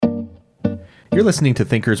You're listening to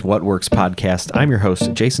Thinkers What Works podcast. I'm your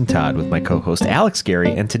host, Jason Todd, with my co-host, Alex Gary,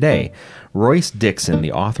 and today, Royce Dixon,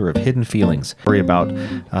 the author of Hidden Feelings, story about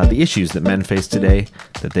the issues that men face today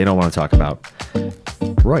that they don't want to talk about.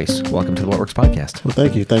 Royce, welcome to the What Works podcast. Well,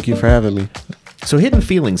 thank you. Thank you for having me. So, Hidden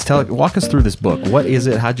Feelings, walk us through this book. What is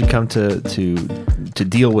it? How'd you come to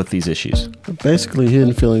deal with these issues? Basically,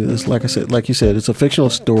 Hidden Feelings is, like you said, it's a fictional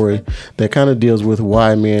story that kind of deals with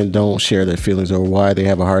why men don't share their feelings or why they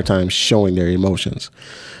have a hard time showing their emotions.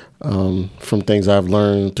 From things I've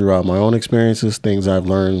learned throughout my own experiences, things I've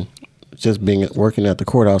learned just working at the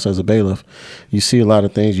courthouse as a bailiff. You see a lot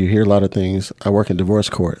of things, you hear a lot of things. I work in divorce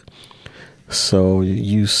court. So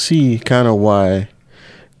you see kind of why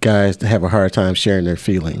guys have a hard time sharing their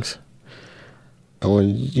feelings.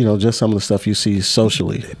 When, just some of the stuff you see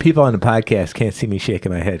socially. People on the podcast can't see me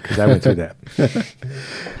shaking my head because I went through that.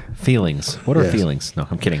 Feelings. What are feelings? No,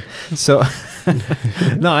 I'm kidding. So,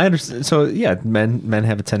 no, I understand. So, yeah, men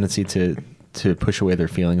have a tendency to push away their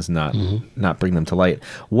feelings and not bring them to light.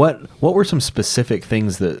 What were some specific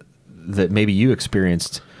things that maybe you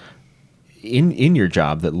experienced in your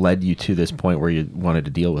job that led you to this point where you wanted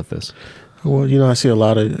to deal with this? Well, I see a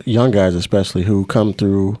lot of young guys, especially, who come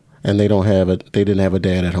through and they didn't have a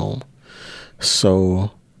dad at home.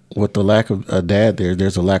 So with the lack of a dad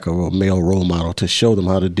there's a lack of a male role model to show them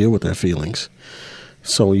how to deal with their feelings.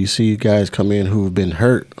 So when you see guys come in who've been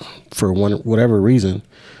hurt for whatever reason,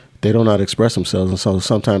 they don't know how to express themselves, and so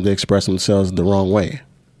sometimes they express themselves the wrong way.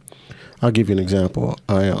 I'll give you an example.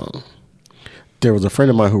 There was a friend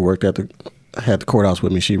of mine who worked had the courthouse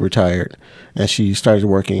with me. She retired, and she started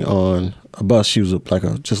working on a bus. She was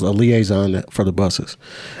just a liaison for the buses.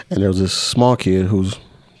 And there was this small kid who's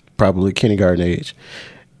probably kindergarten age,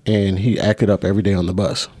 and he acted up every day on the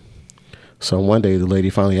bus. So one day the lady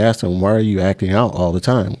finally asked him, "Why are you acting out all the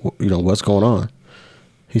time? What's going on?"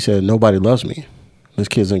 He said, "Nobody loves me. This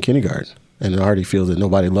kid's in kindergarten, and already feels that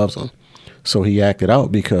nobody loves him." So he acted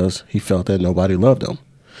out because he felt that nobody loved him.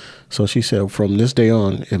 So she said, from this day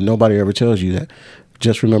on, if nobody ever tells you that,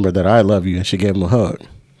 just remember that I love you. And she gave him a hug.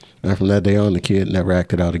 And from that day on, the kid never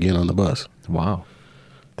acted out again on the bus. Wow.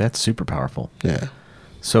 That's super powerful. Yeah.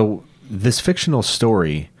 So this fictional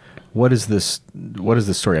story, what is this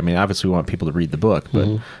story? I mean, obviously we want people to read the book,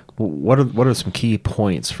 but what are some key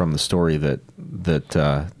points from the story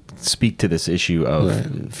that speak to this issue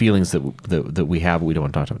of feelings that we have we don't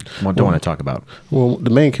want to talk about? Well, the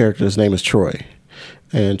main character's name is Troy.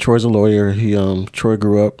 And Troy's a lawyer. Troy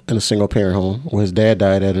grew up in a single parent home where his dad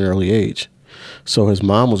died at an early age. So his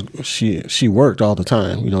mom she worked all the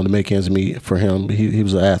time, to make ends meet for him. He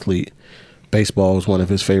was an athlete. Baseball was one of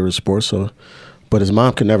his favorite sports. But his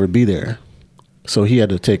mom could never be there. So he had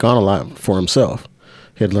to take on a lot for himself.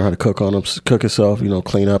 He had to learn how to cook himself,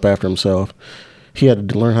 clean up after himself. He had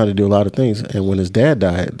to learn how to do a lot of things. And when his dad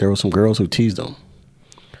died, there were some girls who teased him.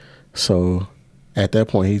 So at that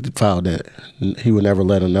point, he vowed that he would never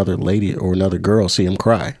let another lady or another girl see him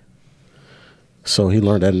cry. So he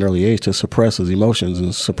learned at an early age to suppress his emotions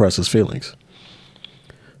and suppress his feelings.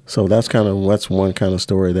 So that's one kind of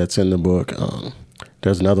story that's in the book.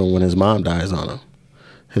 There's another one when his mom dies on him.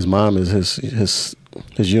 His mom is his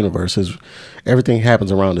universe. Everything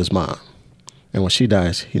happens around his mom. And when she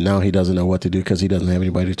dies, he doesn't know what to do because he doesn't have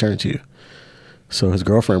anybody to turn to. So his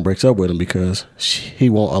girlfriend breaks up with him because he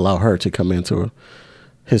won't allow her to come into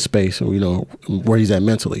his space, where he's at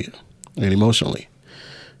mentally and emotionally.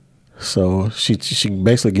 So she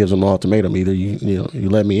basically gives him an ultimatum: either you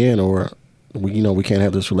let me in, or we can't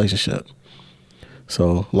have this relationship.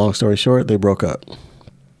 So long story short, they broke up.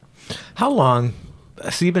 How long?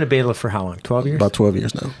 So you've been a bailiff for how long? 12 years? About 12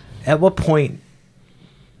 years now. At what point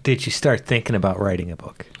did you start thinking about writing a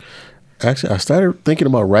book? Actually, I started thinking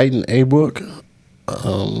about writing a book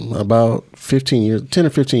about 10 or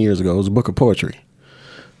 15 years ago. It was a book of poetry.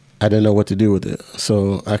 I didn't know what to do with it,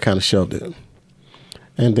 so I kind of shelved it.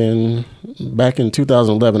 And then back in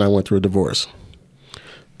 2011, I went through a divorce.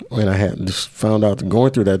 And I had just found out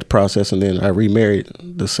going through that process, and then I remarried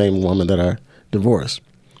the same woman that I divorced.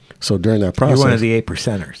 So during that process, you're one of the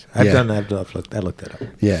 8%ers. I've done that. I looked that up.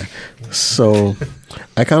 Yeah. So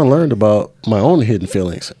I kind of learned about my own hidden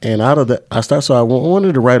feelings, and out of that, I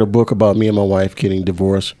wanted to write a book about me and my wife getting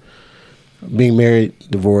divorced, being married,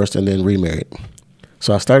 divorced, and then remarried.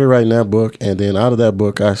 So I started writing that book, and then out of that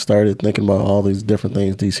book, I started thinking about all these different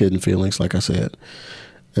things, these hidden feelings, like I said.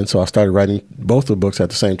 And so I started writing both the books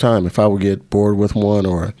at the same time. If I would get bored with one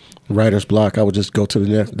or writer's block, I would just go to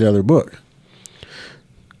the other book.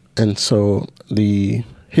 And so the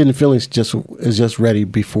Hidden Feelings is just ready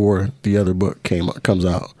before the other book comes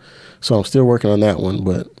out. So I'm still working on that one,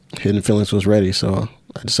 but Hidden Feelings was ready, so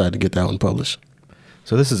I decided to get that one published.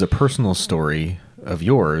 So this is a personal story of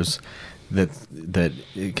yours that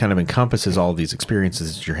it kind of encompasses all these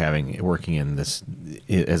experiences that you're having working in this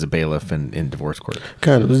as a bailiff and in divorce court.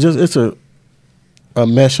 Kind of. It's a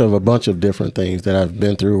mesh of a bunch of different things that I've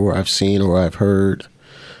been through or I've seen or I've heard.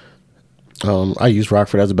 I use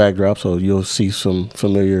Rockford as a backdrop, so you'll see some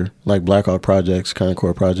familiar like Blackhawk projects,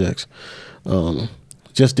 Concord projects,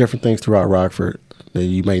 just different things throughout Rockford that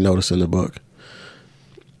you may notice in the book.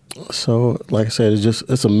 So, like I said,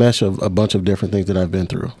 it's a mesh of a bunch of different things that I've been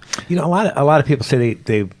through. You know, a lot of people say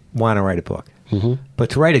they want to write a book, but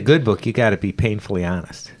to write a good book, you got to be painfully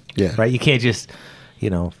honest. Yeah. Right. You can't just,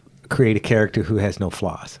 create a character who has no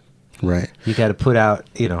flaws. Right. You got to put out,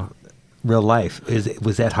 real life.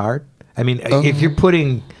 Was that hard? I mean, if you're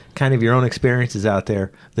putting kind of your own experiences out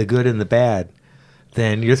there, the good and the bad,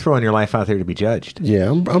 then you're throwing your life out there to be judged. Yeah,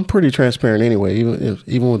 I'm pretty transparent anyway.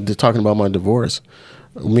 Even with talking about my divorce,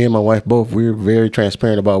 me and my wife both, we were very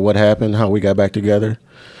transparent about what happened, how we got back together.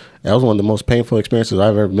 That was one of the most painful experiences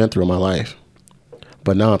I've ever been through in my life.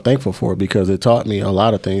 But now I'm thankful for it because it taught me a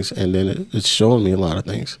lot of things, and then it's showing me a lot of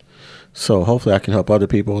things. So hopefully I can help other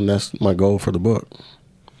people, and that's my goal for the book.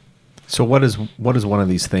 So what is one of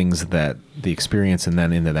these things that the experience and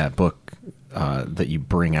then into that book that you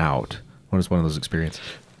bring out? What is one of those experiences?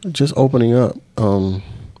 Just opening up.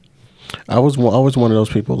 I was always one of those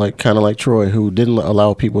people, kind of like Troy, who didn't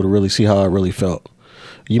allow people to really see how I really felt.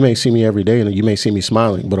 You may see me every day and you may see me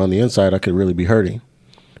smiling, but on the inside I could really be hurting.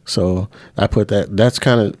 So I put that's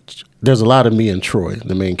kind of, there's a lot of me in Troy,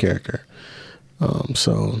 the main character.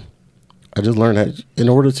 So I just learned that in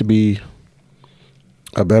order to be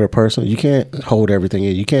a better person, you can't hold everything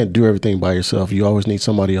in. You can't do everything by yourself. You always need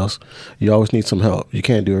somebody else. You always need some help. You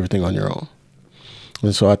can't do everything on your own.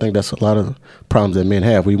 And so I think that's a lot of problems that men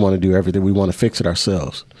have. We want to do everything. We want to fix it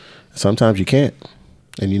ourselves. Sometimes you can't,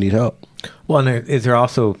 and you need help. Well, and is there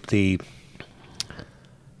also the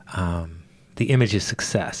image of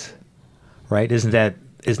success, right? Isn't that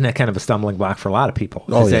kind of a stumbling block for a lot of people?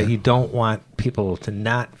 That you don't want people to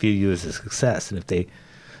not view you as a success, and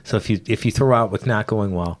if you throw out what's not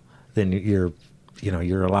going well, then you're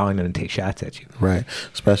allowing them to take shots at you. Right.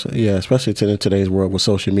 Especially in today's world with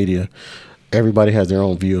social media, everybody has their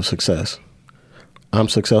own view of success. I'm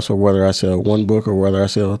successful whether I sell one book or whether I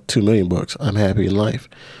sell 2 million books. I'm happy in life.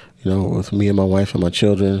 With me and my wife and my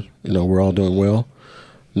children, we're all doing well.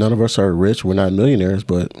 None of us are rich. We're not millionaires,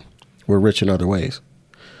 but we're rich in other ways.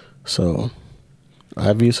 So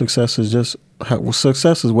I view success as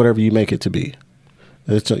success is whatever you make it to be.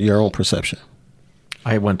 It's your own perception.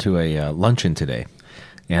 I went to a luncheon today,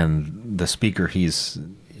 and the speaker, he's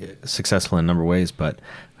successful in a number of ways, but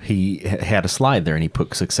he had a slide there, and he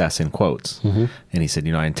put success in quotes. Mm-hmm. And he said,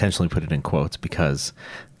 I intentionally put it in quotes because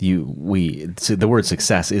the word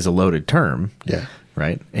success is a loaded term, yeah,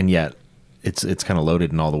 right? And yet it's kind of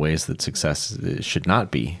loaded in all the ways that success should not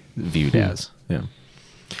be viewed as. Yeah.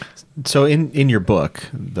 So in your book,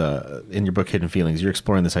 Hidden Feelings, you're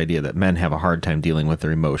exploring this idea that men have a hard time dealing with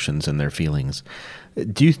their emotions and their feelings.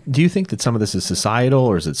 Do you think that some of this is societal,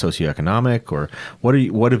 or is it socioeconomic, or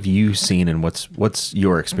what have you seen, and what's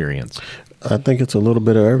your experience? I think it's a little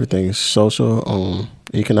bit of everything: social,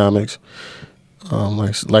 economics.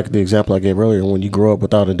 Like the example I gave earlier, when you grow up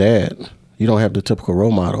without a dad, you don't have the typical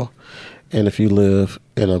role model, and if you live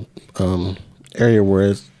in a area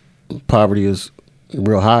where poverty is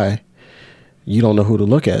real high, you don't know who to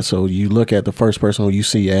look at. So you look at the first person who you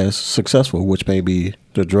see as successful, which may be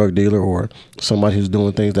the drug dealer or somebody who's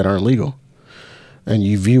doing things that aren't legal. And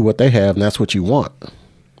you view what they have, and that's what you want.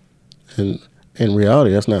 And in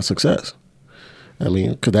reality, that's not success. I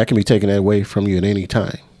mean, because that can be taken away from you at any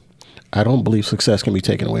time. I don't believe success can be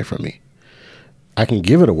taken away from me. I can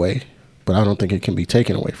give it away, but I don't think it can be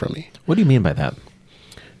taken away from me. What do you mean by that?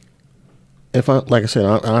 If like I said,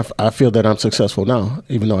 I feel that I'm successful now,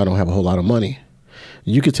 even though I don't have a whole lot of money.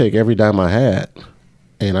 You could take every dime I had,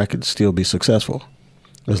 and I could still be successful,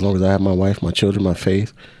 as long as I have my wife, my children, my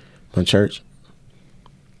faith, my church.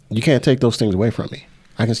 You can't take those things away from me.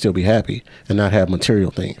 I can still be happy and not have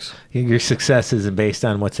material things. Your success isn't based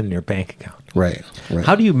on what's in your bank account. Right.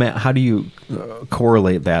 How do you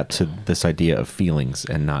correlate that to this idea of feelings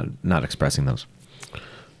and not expressing those?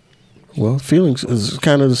 Well, feelings is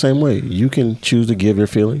kind of the same way. You can choose to give your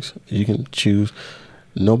feelings. You can choose.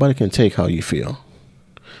 Nobody can take how you feel.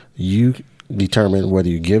 You determine whether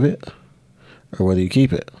you give it or whether you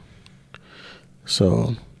keep it.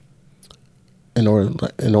 So, in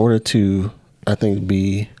order to, I think,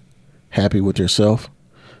 be happy with yourself,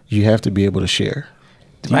 you have to be able to share.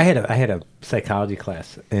 I had a psychology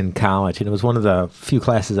class in college, and it was one of the few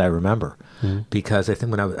classes I remember because I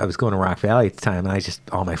think when I was going to Rock Valley at the time, and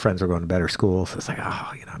all my friends were going to better schools. So it's like,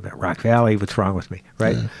 I'm at Rock Valley. What's wrong with me,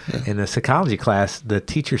 right? Yeah. In the psychology class, the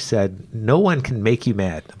teacher said, "No one can make you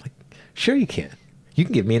mad." I'm like, "Sure you can. You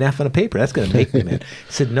can give me an F on a paper. That's going to make me mad."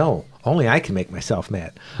 He said, "No, only I can make myself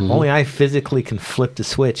mad. Only I physically can flip the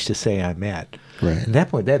switch to say I'm mad." Right. At that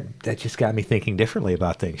point, that just got me thinking differently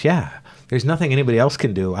about things. Yeah, there's nothing anybody else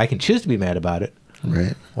can do. I can choose to be mad about it,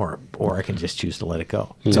 right? Or I can just choose to let it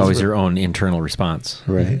go. It's always your own internal response,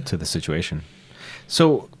 right, to the situation.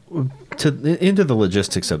 So, into the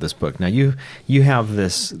logistics of this book. Now, you have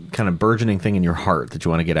this kind of burgeoning thing in your heart that you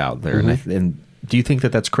want to get out there, and do you think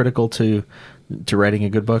that that's critical to writing a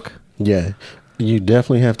good book? Yeah. You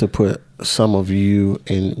definitely have to put some of you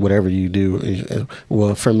in whatever you do.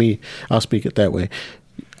 Well, for me, I'll speak it that way.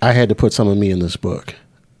 I had to put some of me in this book.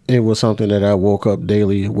 It was something that I woke up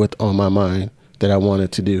daily with on my mind that I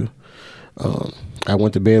wanted to do. I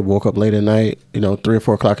went to bed, woke up late at night, 3 or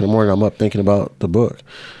 4 o'clock in the morning, I'm up thinking about the book.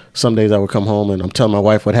 Some days I would come home and I'm telling my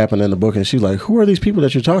wife what happened in the book, and she's like, "Who are these people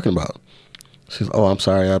that you're talking about?" She's, "Oh, I'm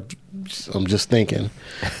sorry, I'm just thinking."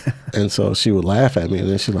 And so she would laugh at me, and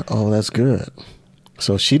then she's like, "Oh, that's good."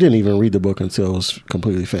 So she didn't even read the book until it was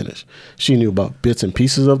completely finished. She knew about bits and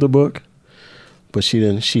pieces of the book, but she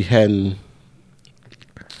didn't see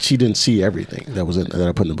everything that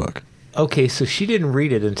I put in the book. Okay, so she didn't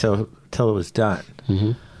read it until it was done.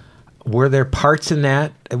 Were there parts in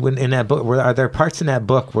that book? Are there parts in that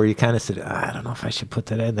book where you kind of said, "I don't know if I should put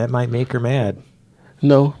that in. That might make her mad"?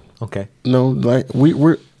 No. Okay. No, like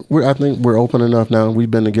we're I think we're open enough now. We've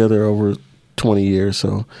been together over 20 years,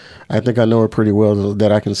 so I think I know her pretty well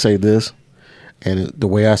that I can say this, and the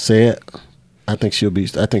way I say it, I think she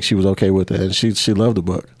was okay with it, and she loved the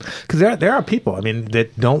book. Because there are people,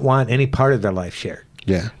 that don't want any part of their life shared.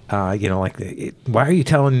 Yeah. Why are you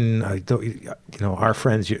telling our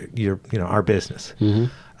friends our business?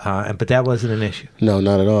 But that wasn't an issue. No,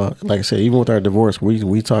 not at all. Like I said, even with our divorce,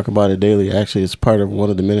 we talk about it daily. Actually, it's part of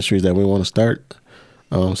one of the ministries that we want to start.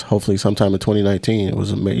 Hopefully sometime in 2019. It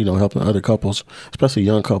was, helping other couples, especially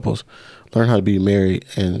young couples, learn how to be married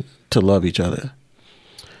and to love each other.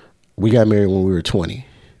 We got married when we were 20.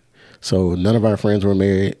 So none of our friends were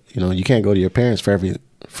married. You can't go to your parents for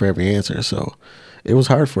every answer. So it was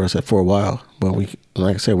hard for us for a while. But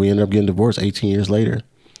like I said, we ended up getting divorced 18 years later.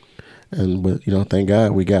 But thank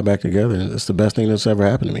God we got back together. And it's the best thing that's ever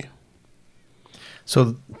happened to me.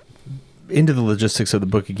 So into the logistics of the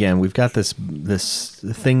book again, we've got this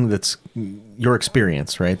thing that's your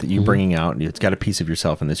experience, right? That you're bringing out. It's got a piece of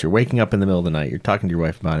yourself in this. You're waking up in the middle of the night. You're talking to your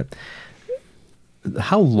wife about it.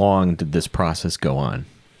 How long did this process go on?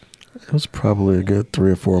 It was probably a good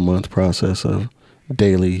 3 or 4 month process of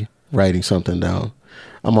daily writing something down.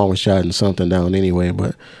 I'm always jotting something down anyway,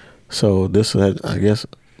 but so this had, I guess,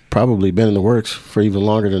 probably been in the works for even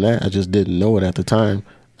longer than that. I just didn't know it at the time.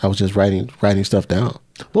 I was just writing stuff down.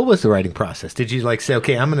 What was the writing process? Did you say,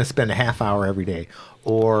 okay, I'm going to spend a half hour every day,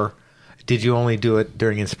 or did you only do it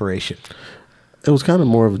during inspiration? It was kind of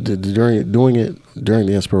more of doing it during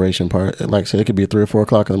the inspiration part. Like I said, it could be 3 or 4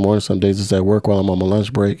 o'clock in the morning. Some days it's at work while I'm on my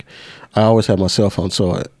lunch break. I always have my cell phone.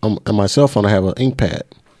 So on my cell phone, I have an ink pad.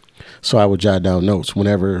 So I would jot down notes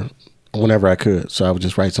whenever I could. So I would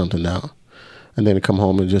just write something down. And then come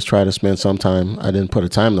home and just try to spend some time. I didn't put a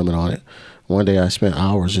time limit on it. One day I spent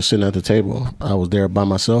hours just sitting at the table. I was there by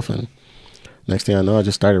myself, and next thing I know, I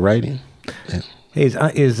just started writing. Yeah. Hey,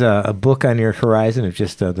 is a book on your horizon of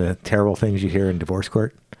just the terrible things you hear in divorce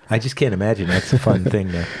court? I just can't imagine that's a fun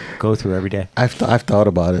thing to go through every day. I've thought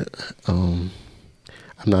about it. I'm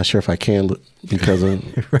not sure if I can because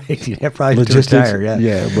of right. You'd probably logistics.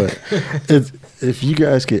 Yeah, but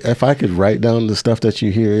if I could write down the stuff that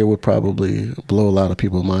you hear, it would probably blow a lot of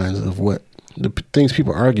people's minds of what the things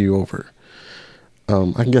people argue over.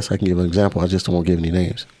 I guess I can give an example. I just won't give any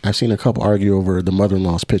names. I've seen a couple argue over the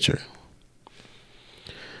mother-in-law's picture.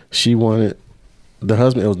 She wanted the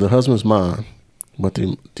husband. It was the husband's mom, but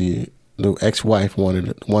the ex-wife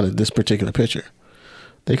wanted this particular picture.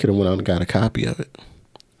 They could have went out and got a copy of it.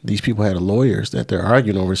 These people had lawyers that they're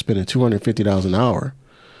arguing over, spending $250 an hour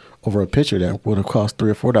over a picture that would have cost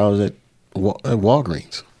 $3 or $4 at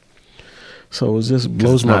Walgreens. So it just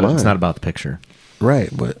blows my mind. It's not about the picture.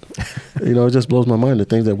 Right, but it just blows my mind the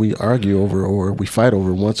things that we argue over or we fight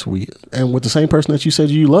over and with the same person that you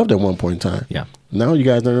said you loved at one point in time. Yeah. Now you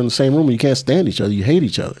guys are in the same room and you can't stand each other. You hate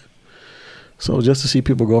each other. So just to see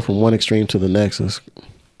people go from one extreme to the next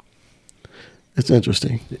it's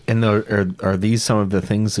interesting. And are these some of the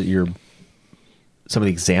things that you're some of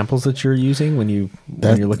the examples that you're using when you're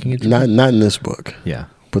looking at not in this book. Yeah.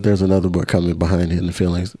 But there's another book coming behind Hidden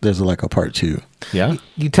Feelings. There's like a part 2. Yeah.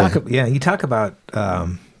 You talk about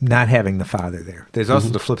not having the father there. There's also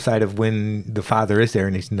the flip side of when the father is there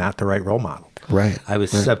and he's not the right role model. Right. I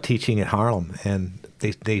was sub teaching at Harlem, and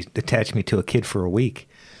they attached me to a kid for a week,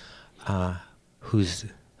 who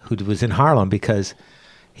was in Harlem because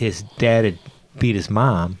his dad had beat his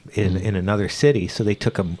mom in another city, so they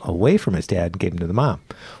took him away from his dad and gave him to the mom.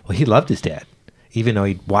 Well, he loved his dad, even though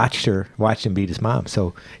he'd watched him beat his mom.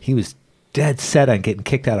 So he was dead set on getting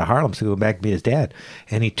kicked out of Harlem to go back and be his dad.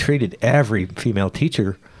 And he treated every female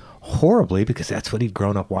teacher horribly because that's what he'd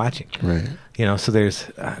grown up watching. Right. So there's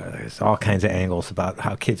all kinds of angles about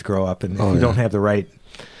how kids grow up, and if you don't have the right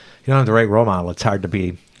role model, it's hard to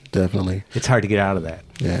be. Definitely. It's hard to get out of that.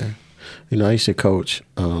 Yeah. I used to coach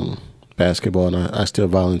basketball, and I still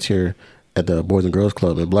volunteer at the Boys and Girls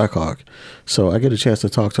Club in Blackhawk. So I get a chance to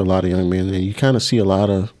talk to a lot of young men, and you kind of see a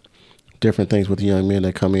lot of different things with the young men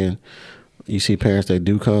that come in. You see parents that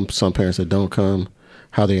do come, some parents that don't come,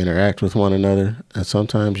 how they interact with one another. And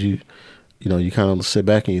sometimes you kind of sit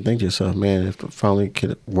back and you think to yourself, man, if I finally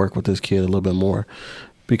could work with this kid a little bit more,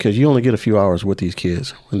 because you only get a few hours with these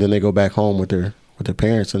kids, and then they go back home with their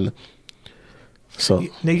parents. And so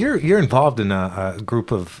now you're involved in a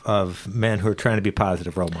group of men who are trying to be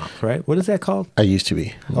positive role models, right? What is that called? I used to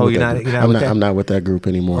be. I'm not with that group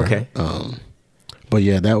anymore. Okay. But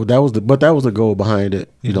yeah, that was the goal behind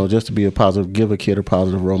it. Just to be give a kid a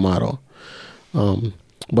positive role model.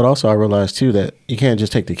 But also I realized too that you can't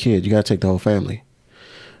just take the kid; you got to take the whole family.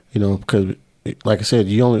 Because like I said,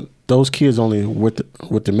 those kids only with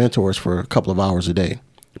the mentors for a couple of hours a day,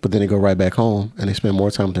 but then they go right back home and they spend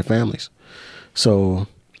more time with their families. So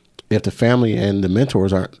if the family and the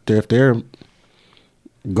mentors if their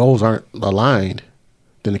goals aren't aligned,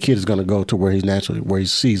 then the kid is going to go to where he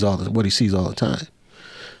sees what he sees all the time.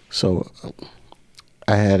 So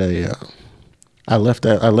I left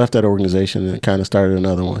that organization and kind of started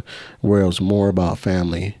another one where it was more about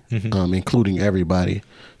family, including everybody.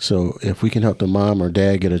 So if we can help the mom or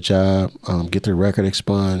dad get a job, get their record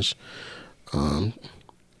expunged,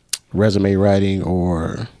 resume writing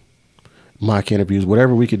or mock interviews,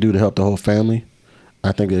 whatever we could do to help the whole family,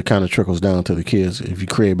 I think it kind of trickles down to the kids. If you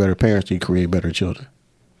create better parents, you create better children.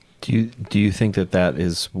 Do you think that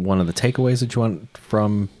is one of the takeaways that you want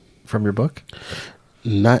from your book?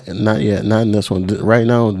 Not yet. Not in this one. Right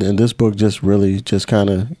now, in this book, just kind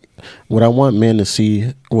of what I want men to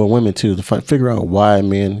see, well, women too, to figure out why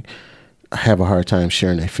men have a hard time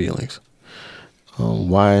sharing their feelings.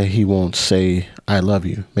 Why he won't say, I love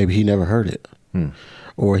you. Maybe he never heard it.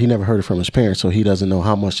 Or he never heard it from his parents, so he doesn't know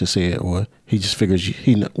how much to say it, or he just figures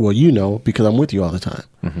because I'm with you all the time.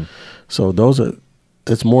 Mm-hmm. So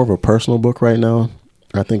it's more of a personal book right now.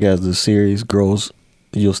 I think as the series grows,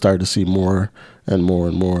 you'll start to see more and more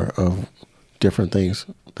and more of different things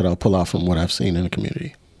that I'll pull out from what I've seen in the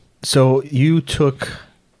community. So you took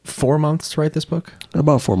 4 months to write this book?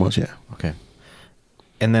 About 4 months, yeah. Okay.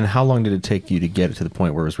 And then how long did it take you to get it to the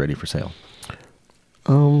point where it was ready for sale?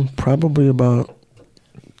 Probably about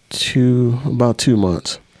 2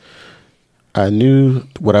 months. I knew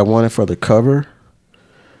what I wanted for the cover,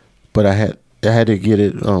 but I had to get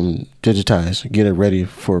it digitized, get it ready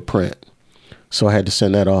for print. So I had to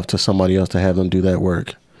send that off to somebody else to have them do that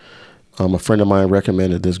work. A friend of mine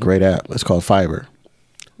recommended this great app. It's called Fiverr,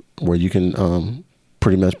 where you can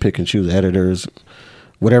pretty much pick and choose editors,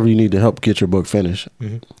 whatever you need to help get your book finished.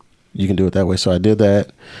 Mm-hmm. You can do it that way. So I did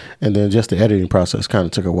that. And then just the editing process kind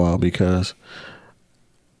of took a while because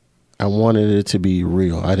I wanted it to be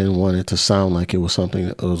real. I didn't want it to sound like it was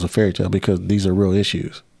a fairy tale, because these are real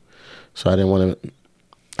issues. So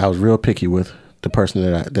I was real picky with the person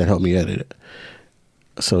that helped me edit it.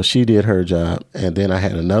 So she did her job, and then I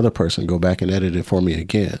had another person go back and edit it for me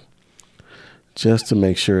again, just to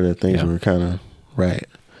make sure that things were kind of right.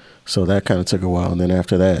 So that kind of took a while. And then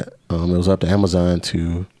after that, it was up to Amazon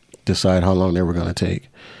to decide how long they were going to take.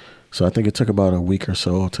 So I think it took about a week or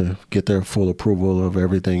so to get their full approval of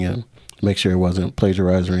everything and make sure it wasn't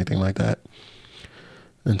plagiarized or anything like that.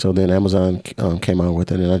 And so then Amazon came out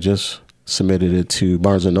with it, and I just submitted it to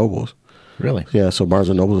Barnes & Nobles. Really? Yeah, so Barnes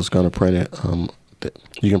 & Nobles is going to print it.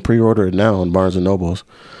 You can pre-order it now on Barnes & Nobles,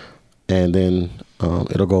 and then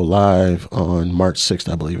it'll go live on March 6th,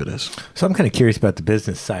 I believe it is. So I'm kind of curious about the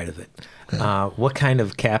business side of it. Yeah. What kind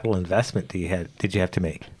of capital investment did you have to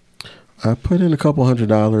make? I put in a couple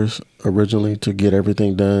 $100 originally to get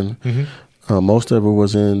everything done. Mm-hmm. Most of it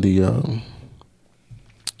was in the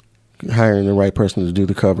hiring the right person to do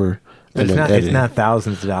the cover, and it's then not. editing. It's not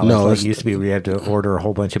thousands of dollars No, like it's- it used to be, where you had to order a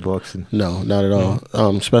whole bunch of books. And No, not at all.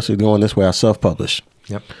 Especially going this way, I self-publish.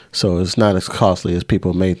 yep. So it's not as costly as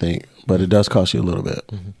people may think, but it does cost you a little bit.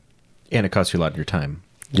 And it costs you a lot of your time.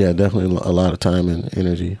 Yeah, definitely a lot of time and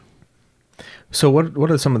energy. So what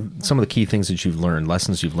are some of the key things that you've learned,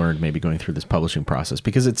 lessons you've learned maybe going through this publishing process?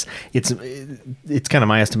 Because it's kind of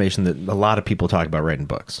my estimation that a lot of people talk about writing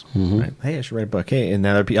books. Right? Hey, I should write a book. Hey, and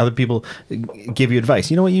then other people give you advice.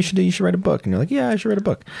 You know what you should do? You should write a book. And you're like, yeah, I should write a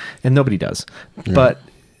book. And nobody does. Yeah. But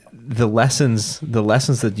the lessons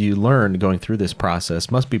that you learned going through this process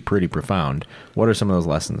must be pretty profound. What are some of those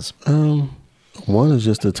lessons? One is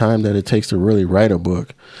just the time that it takes to really write a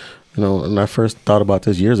book. You know, when I first thought about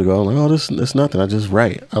this years ago, I'm like, oh, this nothing. I just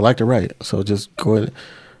write. I like to write. So just go ahead.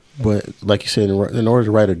 But like you said, in order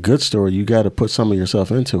to write a good story, you got to put some of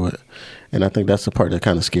yourself into it. And I think that's the part that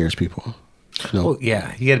kind of scares people. You know? Well,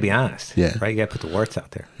 yeah, you got to be honest. Yeah. Right? You got to put the warts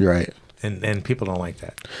out there. You're right. And people don't like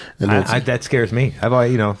that. And that scares me. I've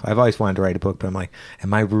always wanted to write a book, but I'm like,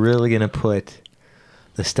 am I really going to put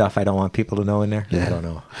the stuff I don't want people to know in there? Yeah. I don't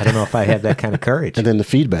know. I don't know if I have that kind of courage. And then the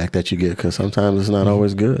feedback that you get, because sometimes it's not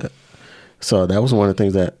always good. So that was one of the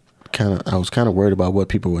things that I was kind of worried about what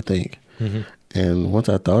people would think. And once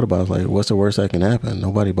I thought about it, I was like, what's the worst that can happen?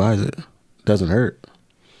 Nobody buys it. It doesn't hurt.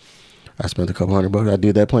 I spent a couple $100. I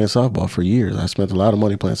did that playing softball for years. I spent a lot of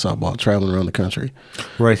money playing softball, traveling around the country.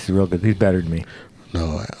 Royce is real good. He's better than me.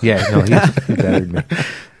 No. He's better than me.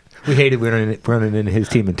 We hated running into his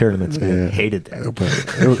team in tournaments, man. Yeah. Hated that.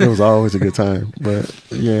 But it was always a good time. But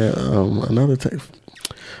yeah, another thing,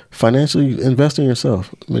 financially invest in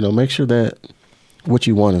yourself. Make sure that what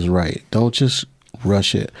you want is right. Don't just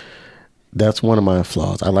rush it. That's one of my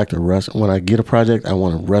flaws. I like to rush. When I get a project, I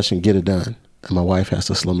want to rush and get it done. And my wife has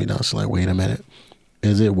to slow me down. She's like, wait a minute.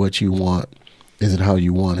 Is it what you want? Is it how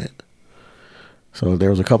you want it? So there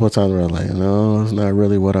was a couple of times where I was like, no, it's not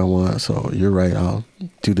really what I want. So you're right. I'll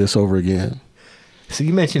do this over again. So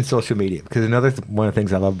you mentioned social media, because one of the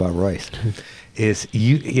things I love about Royce is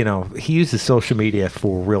he uses social media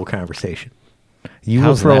for real conversation. You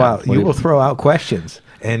will throw out questions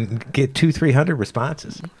and get 200-300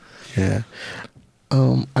 responses. Yeah.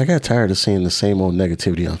 I got tired of seeing the same old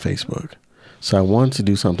negativity on Facebook. So I wanted to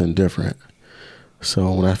do something different.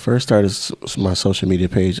 So when I first started my social media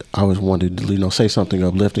page, I always wanted to, say something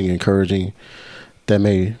uplifting, encouraging, that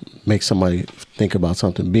may make somebody think about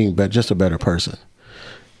something, being just a better person.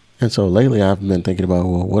 And so lately I've been thinking about,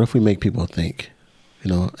 well, what if we make people think,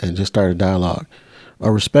 and just start a dialogue,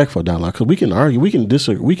 a respectful dialogue? Because we can argue, we can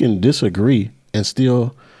disagree and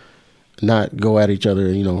still not go at each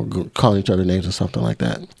other, calling each other names or something like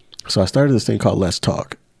that. So I started this thing called Let's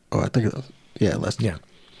Talk. Or I think, Let's Talk. Yeah.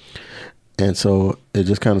 And so it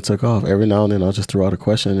just kind of took off. Every now and then I'll just throw out a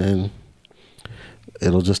question and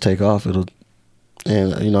it'll just take off. I just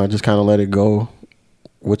kind of let it go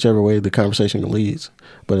whichever way the conversation leads.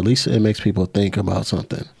 But at least it makes people think about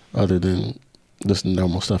something other than just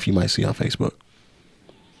normal stuff you might see on Facebook.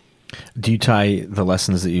 Do you tie the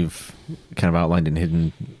lessons that you've kind of outlined in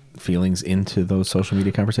Hidden Feelings into those social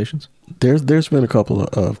media conversations? There's been a couple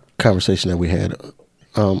of conversations that we had.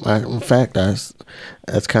 That's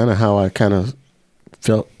kind of how I kind of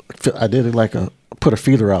felt. I did it put a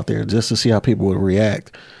feeler out there just to see how people would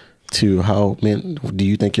react to how men. Do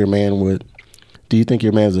you think your man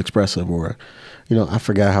is expressive? Or, I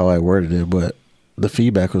forgot how I worded it, but the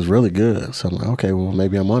feedback was really good. So I'm like, okay, well,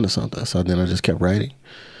 maybe I'm onto something. So then I just kept writing.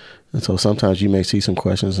 And so sometimes you may see some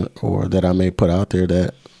questions or that I may put out there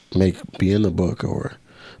that may be in the book or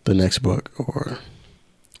the next book or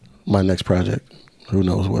my next project. Who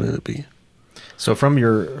knows what it would be. So from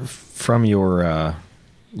your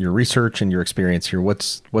research and your experience here,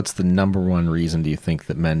 what's the number one reason do you think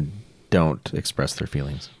that men don't express their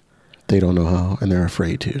feelings? They don't know how, and they're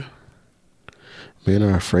afraid to. Men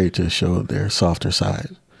are afraid to show their softer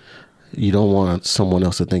side. You don't want someone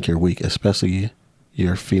else to think you're weak, especially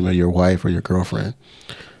your female, your wife or your girlfriend.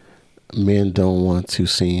 Men don't want to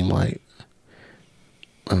seem like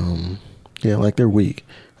they're weak.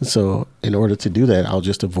 So in order to do that, I'll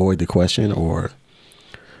just avoid the question, or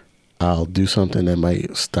I'll do something that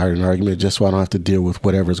might start an argument just so I don't have to deal with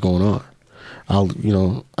whatever's going on. I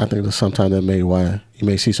think that sometimes why you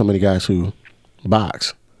may see so many guys who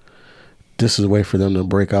box. This is a way for them to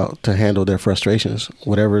break out, to handle their frustrations.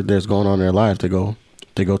 Whatever there's going on in their lives, they go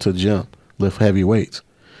to the gym, lift heavy weights.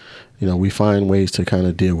 We find ways to kind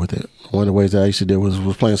of deal with it. One of the ways that I used to deal was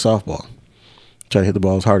playing softball. Try to hit the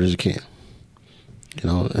ball as hard as you can.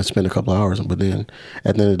 And spend a couple of hours. But then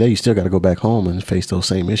at the end of the day, you still got to go back home and face those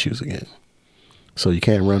same issues again. So you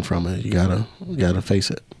can't run from it. You gotta face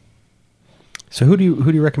it. So who do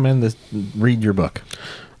you recommend this read your book?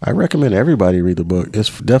 I recommend everybody read the book. It's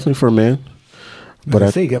definitely for men. But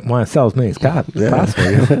I see you want to sell as many as possible.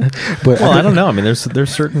 But I don't know. I mean, there's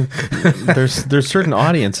certain there's certain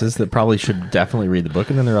audiences that probably should definitely read the book,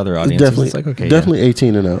 and then there are other audiences. Definitely, it's like, okay,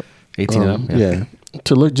 18 and up. 18 and up. Yeah.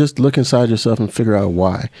 To look inside yourself and figure out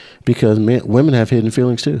why, because women have hidden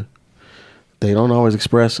feelings too. They don't always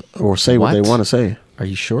express or say what they want to say. Are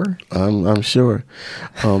you sure? I'm sure.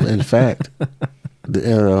 In fact,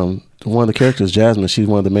 one of the characters, Jasmine, she's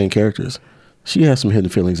one of the main characters. She has some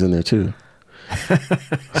hidden feelings in there too.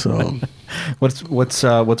 So, what's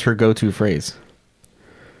her go-to phrase?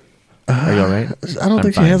 Are you all right? I don't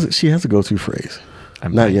think she has a go-to phrase.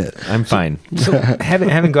 Not yet. I'm fine. So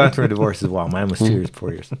having gone through a divorce as well, mine was 2 years,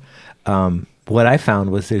 4 years. What I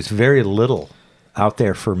found was there's very little out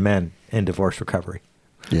there for men in divorce recovery.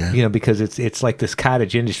 Yeah. Because it's like this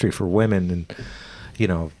cottage industry for women,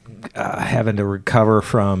 and having to recover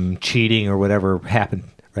from cheating or whatever happened,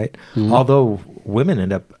 right? Mm-hmm. Although women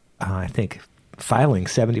end up, I think, filing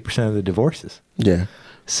 70% of the divorces. Yeah.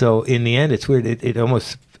 So in the end, it's weird.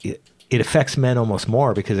 It affects men almost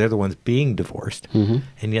more because they're the ones being divorced, mm-hmm.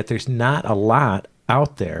 and yet there's not a lot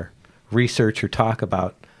out there, research or talk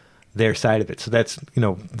about their side of it. So that's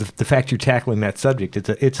the fact you're tackling that subject.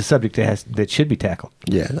 It's a subject that should be tackled.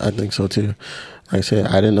 Yeah, I think so too. Like I said,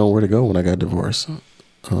 I didn't know where to go when I got divorced.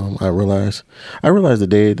 I realized the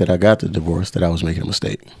day that I got the divorce that I was making a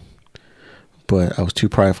mistake, but I was too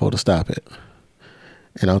prideful to stop it.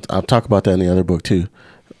 And I'll talk about that in the other book too.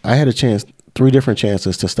 I had 3 different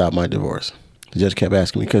chances to stop my divorce. The judge kept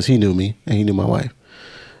asking me because he knew me and he knew my wife.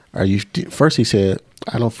 First he said,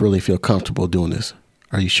 I don't really feel comfortable doing this.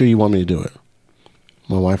 Are you sure you want me to do it?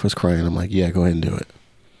 My wife was crying. I'm like, yeah, go ahead and do it.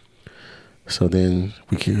 So then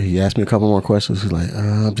he asked me a couple more questions. He's like,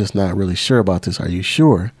 I'm just not really sure about this. Are you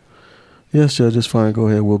sure? Yes, Judge, it's fine. Go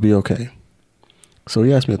ahead. We'll be okay. So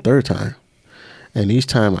he asked me a 3rd time. And each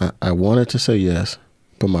time I wanted to say yes,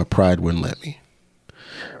 but my pride wouldn't let me.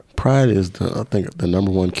 Pride is, I think, the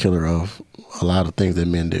number one killer of a lot of things that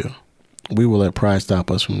men do. We will let pride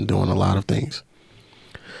stop us from doing a lot of things.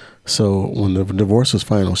 So when the divorce was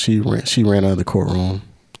final, she ran out of the courtroom.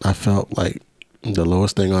 I felt like the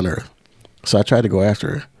lowest thing on earth. So I tried to go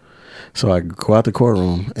after her. So I go out the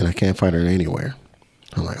courtroom and I can't find her anywhere.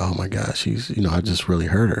 I'm like, oh my God, she's, I just really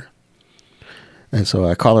hurt her. And so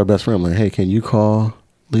I call her best friend. I'm like, hey, can you call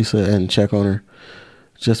Lisa and check on her?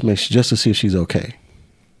 Just to see if she's okay.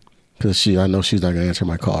 Because I know she's not going to answer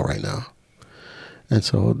my call right now. And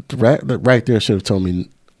so right there should have told me,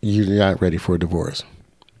 you're not ready for a divorce.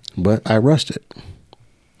 But I rushed it.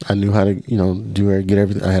 I knew how to, get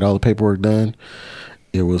everything. I had all the paperwork done.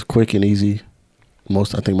 It was quick and easy. I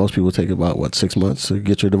think most people take about, 6 months to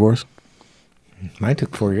get your divorce? Mine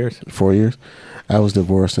took 4 years. 4 years? I was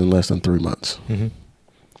divorced in less than 3 months. Mm-hmm.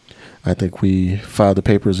 I think we filed the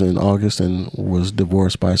papers in August and was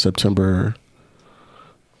divorced by September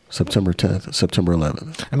 10th, September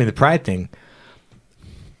 11th. I mean, the pride thing,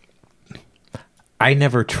 I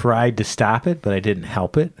never tried to stop it, but I didn't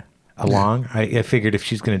help it along. Yeah. I figured if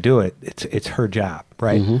she's going to do it, it's her job,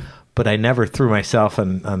 right? Mm-hmm. But I never threw myself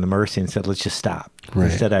on the mercy and said, let's just stop. Right.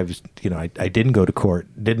 Instead, I was, I didn't go to court,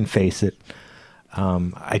 didn't face it.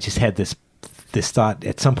 I just had this thought,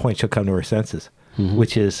 at some point she'll come to her senses, mm-hmm.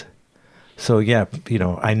 which is, so yeah,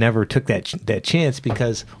 I never took that chance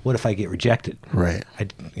because what if I get rejected? Right. I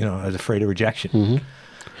was afraid of rejection. Mm-hmm.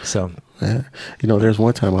 So, yeah. There's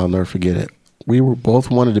one time I'll never forget it. We were both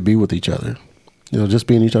wanted to be with each other, just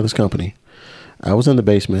be in each other's company. I was in the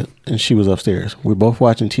basement and she was upstairs. We're both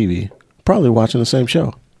watching TV, probably watching the same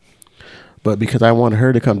show. But because I wanted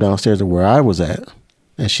her to come downstairs to where I was at,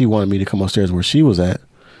 and she wanted me to come upstairs where she was at,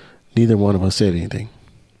 neither one of us said anything.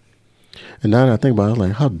 And now that I think about it, I was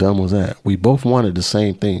like, how dumb was that? We both wanted the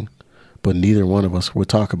same thing, but neither one of us would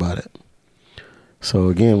talk about it. So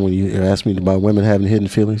again, when you asked me about women having hidden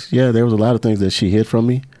feelings, yeah, there was a lot of things that she hid from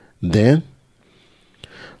me then.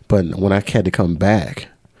 But when I had to come back,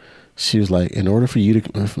 she was like, in order for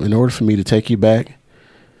me to take you back,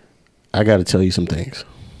 I got to tell you some things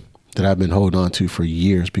that I've been holding on to for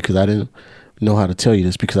years because I didn't know how to tell you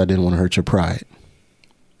this because I didn't want to hurt your pride.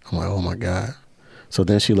 I'm like, oh my God. So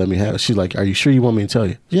then she let me have it. She's like, are you sure you want me to tell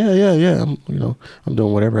you? Yeah. I'm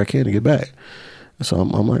doing whatever I can to get back. So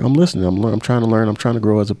I'm like, I'm listening. I'm trying to learn. I'm trying to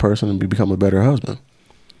grow as a person and become a better husband.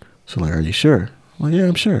 She's like, are you sure? I'm like, yeah,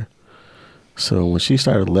 I'm sure. So when she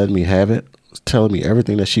started letting me have it, telling me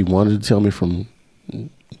everything that she wanted to tell me from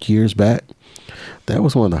years back, that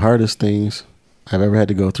was one of the hardest things I've ever had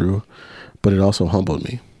to go through. But it also humbled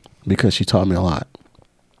me because she taught me a lot.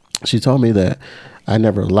 She told me that I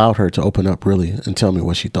never allowed her to open up really and tell me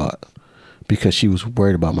what she thought because she was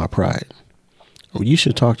worried about my pride. Well, you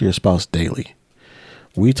should talk to your spouse daily.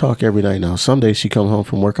 We talk every night now. Some days she comes home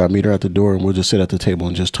from work, I meet her at the door, and we'll just sit at the table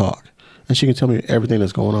and just talk. And she can tell me everything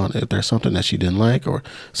that's going on, if there's something that she didn't like or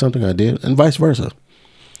something I did, and vice versa.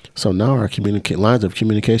 So now our lines of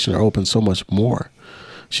communication are open so much more.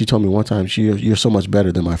 She told me one time, you're so much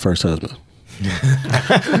better than my first husband.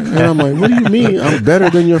 And I'm like, what do you mean I'm better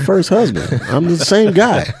than your first husband? I'm the same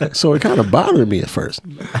guy. So it kind of bothered me at first.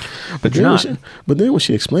 But you're not. But then when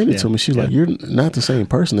she explained it to me, she's like, you're not the same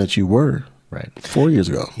person that you were 4 years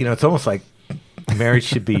ago. You know, it's almost like marriage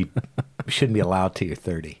shouldn't be allowed till you're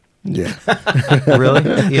 30. Yeah. Really?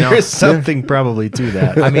 You know, there's something probably to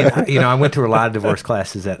that. I mean, you know, I went through a lot of divorce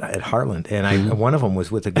classes at Heartland, and one of them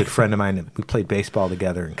was with a good friend of mine. We played baseball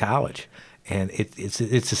together in college, and it's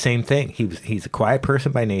the same thing. He's a quiet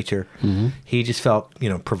person by nature. Mm-hmm. He just felt, you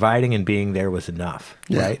know, providing and being there was enough,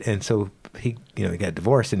 right? And so he got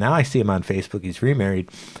divorced, and now I see him on Facebook. He's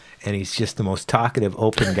remarried, and he's just the most talkative,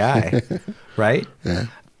 open guy, right? Yeah.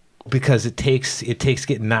 Because it takes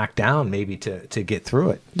getting knocked down maybe to get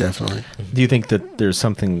through it. Definitely. Do you think that there's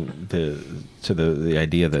something to the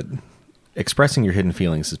idea that expressing your hidden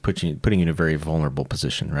feelings is putting you in a very vulnerable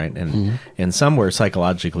position, right? And and somewhere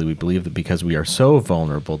psychologically we believe that because we are so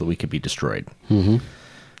vulnerable that we could be destroyed. Mm-hmm.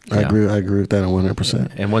 I agree with that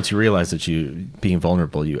 100%. And once you realize that being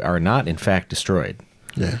vulnerable, you are not in fact destroyed.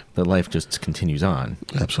 Yeah. That life just continues on.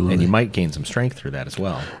 Absolutely. And you might gain some strength through that as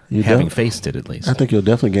well. Having faced it at least. I think you'll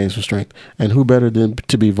definitely gain some strength. And who better than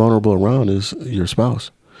to be vulnerable around is your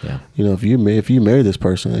spouse. Yeah. You know, if you marry this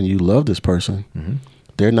person and you love this person,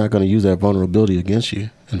 they're not going to use that vulnerability against you.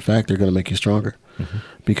 In fact, they're going to make you stronger. Mm-hmm.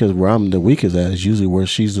 Because where I'm the weakest at is usually where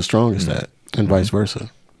she's the strongest at, and vice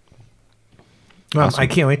versa. Well, awesome. I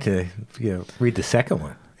can't wait to read the second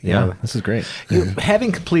one. This is great.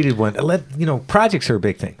 Having completed one, projects are a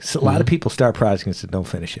big thing. So a lot of people start projects and don't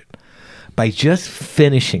finish it. By just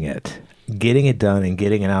finishing it, getting it done and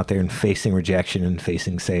getting it out there and facing rejection and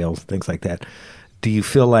facing sales, things like that, do you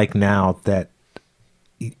feel like now that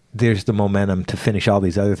there's the momentum to finish all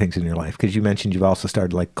these other things in your life? Because you mentioned you've also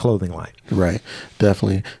started like clothing line. Right,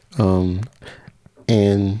 definitely.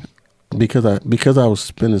 And because I was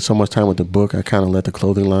spending so much time with the book, I kind of let the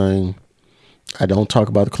clothing line. I don't talk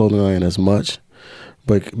about the clothing line as much,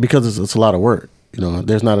 but because it's a lot of work,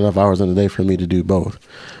 there's not enough hours in the day for me to do both.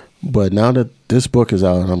 But now that this book is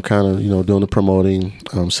out, I'm kind of, doing the promoting,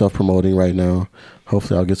 self-promoting right now.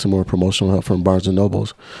 Hopefully I'll get some more promotional help from Barnes &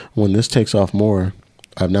 Nobles. When this takes off more,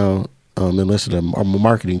 I've now enlisted a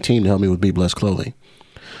marketing team to help me with Be Blessed Clothing.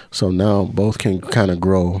 So now both can kind of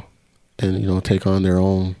grow and, take on their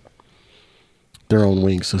own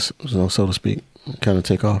wings, so to speak, kind of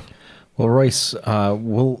take off. Well, Royce,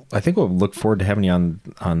 I think we'll look forward to having you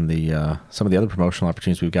on the some of the other promotional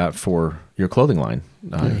opportunities we've got for your clothing line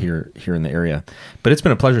here in the area. But it's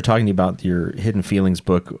been a pleasure talking to you about your Hidden Feelings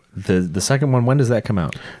book. The second one, when does that come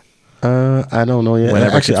out? I don't know yet.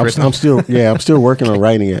 Whenever actually, I'm still working on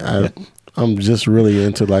writing it. I'm just really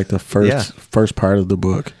into like the first part of the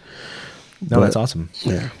book. No, that's awesome.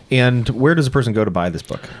 Yeah. And where does a person go to buy this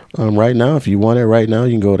book? Right now, if you want it right now,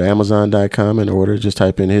 you can go to Amazon.com and order. Just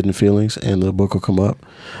type in Hidden Feelings and the book will come up.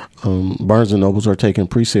 Barnes & Nobles are taking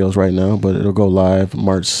pre-sales right now, but it'll go live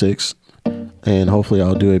March 6th. And hopefully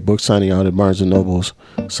I'll do a book signing out at Barnes & Nobles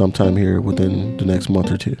sometime here within the next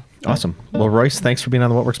month or two. Awesome. Well, Royce, thanks for being on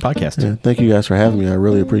the What Works podcast. Yeah, thank you guys for having me. I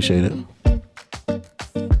really appreciate it.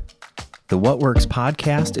 The What Works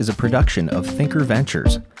podcast is a production of Thinker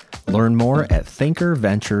Ventures. Learn more at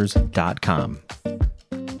thinkerventures.com.